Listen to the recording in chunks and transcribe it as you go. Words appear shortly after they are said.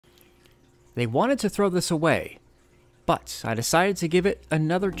They wanted to throw this away, but I decided to give it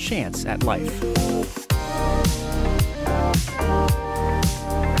another chance at life.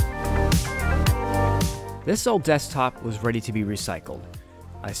 This old desktop was ready to be recycled.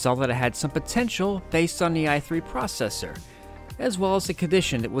 I saw that it had some potential based on the i3 processor, as well as the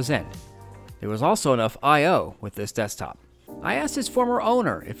condition it was in. There was also enough I/O with this desktop. I asked its former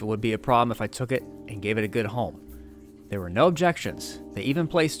owner if it would be a problem if I took it and gave it a good home. There were no objections. They even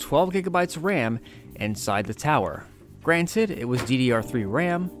placed 12 gigabytes of RAM inside the tower. Granted, it was DDR3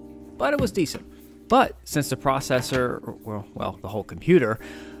 RAM, but it was decent. But since the processor, well, the whole computer,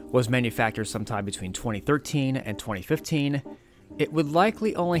 was manufactured sometime between 2013 and 2015, it would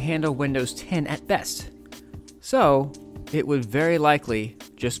likely only handle Windows 10 at best. So, it would very likely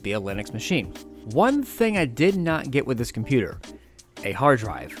just be a Linux machine. One thing I did not get with this computer, a hard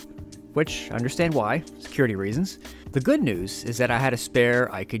drive, which I understand why, security reasons. The good news is that I had a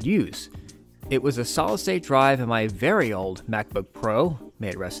spare I could use. It was a solid-state drive in my very old MacBook Pro, may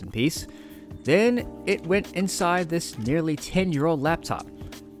it rest in peace. Then it went inside this nearly 10-year-old laptop.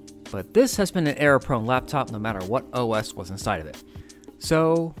 But this has been an error-prone laptop no matter what OS was inside of it.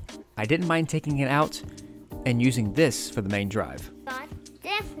 So I didn't mind taking it out and using this for the main drive. Got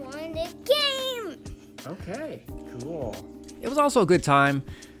this one the game! Okay, cool. It was also a good time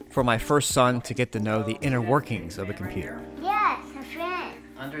for my first son to get to know the inner workings of a computer. Yes, a friend.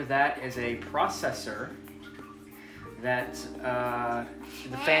 Under that is a processor that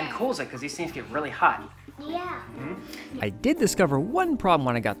the fan cools it because these things get really hot. Yeah. I did discover one problem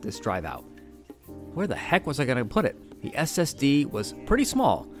when I got this drive out. Where the heck was I going to put it? The SSD was pretty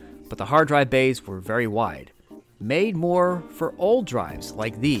small, but the hard drive bays were very wide. Made more for old drives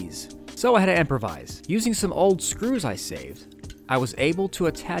like these. So I had to improvise. Using some old screws I saved, I was able to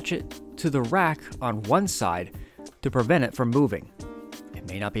attach it to the rack on one side to prevent it from moving. It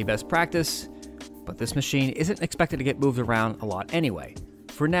may not be best practice, but this machine isn't expected to get moved around a lot anyway.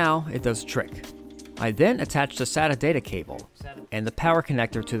 For now, it does the trick. I then attached the SATA data cable and the power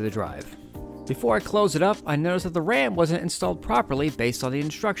connector to the drive. Before I closed it up, I noticed that the RAM wasn't installed properly based on the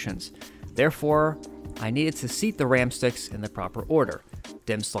instructions. Therefore, I needed to seat the RAM sticks in the proper order.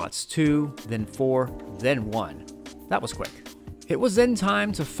 DIMM slots 2, then 4, then 1. That was quick. It was then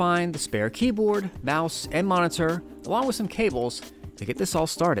time to find the spare keyboard, mouse, and monitor, along with some cables, to get this all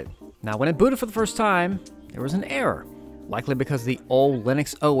started. Now, when it booted for the first time, there was an error. Likely because of the old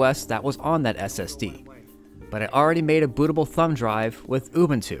Linux OS that was on that SSD. But I already made a bootable thumb drive with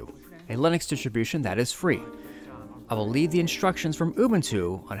Ubuntu, a Linux distribution that is free. I will leave the instructions from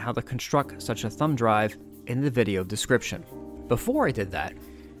Ubuntu on how to construct such a thumb drive in the video description. Before I did that,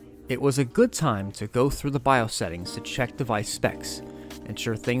 it was a good time to go through the BIOS settings to check device specs,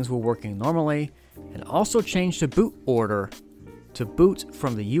 ensure things were working normally, and also change the boot order to boot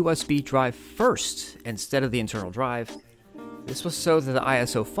from the USB drive first instead of the internal drive. This was so that the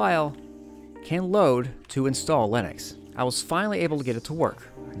ISO file can load to install Linux. I was finally able to get it to work,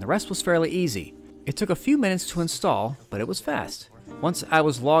 and the rest was fairly easy. It took a few minutes to install, but it was fast. Once I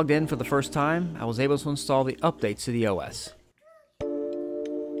was logged in for the first time, I was able to install the updates to the OS.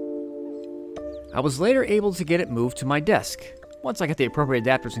 I was later able to get it moved to my desk. Once I got the appropriate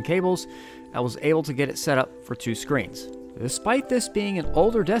adapters and cables, I was able to get it set up for 2 screens. Despite this being an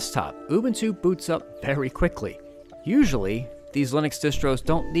older desktop, Ubuntu boots up very quickly. Usually, these Linux distros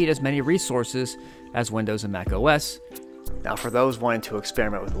don't need as many resources as Windows and Mac OS. Now, for those wanting to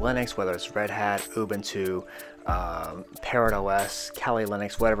experiment with Linux, whether it's Red Hat, Ubuntu, Parrot OS, Kali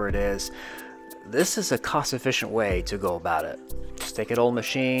Linux, whatever it is, this is a cost-efficient way to go about it. Just take an old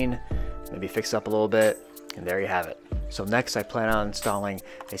machine, maybe fix it up a little bit, and there you have it. So next, I plan on installing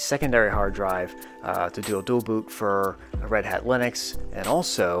a secondary hard drive to do a dual boot for Red Hat Linux, and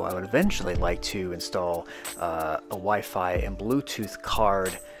also I would eventually like to install a Wi-Fi and Bluetooth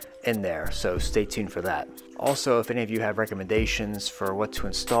card in there, so stay tuned for that. Also, if any of you have recommendations for what to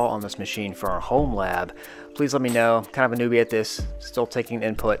install on this machine for our home lab, please let me know. I'm kind of a newbie at this, still taking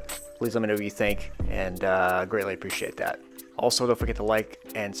input. Please let me know what you think, and greatly appreciate that. Also, don't forget to like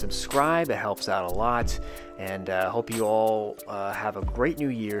and subscribe. It helps out a lot. And hope you all have a great new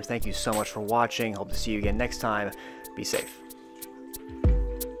year. Thank you so much for watching. Hope to see you again next time. Be safe.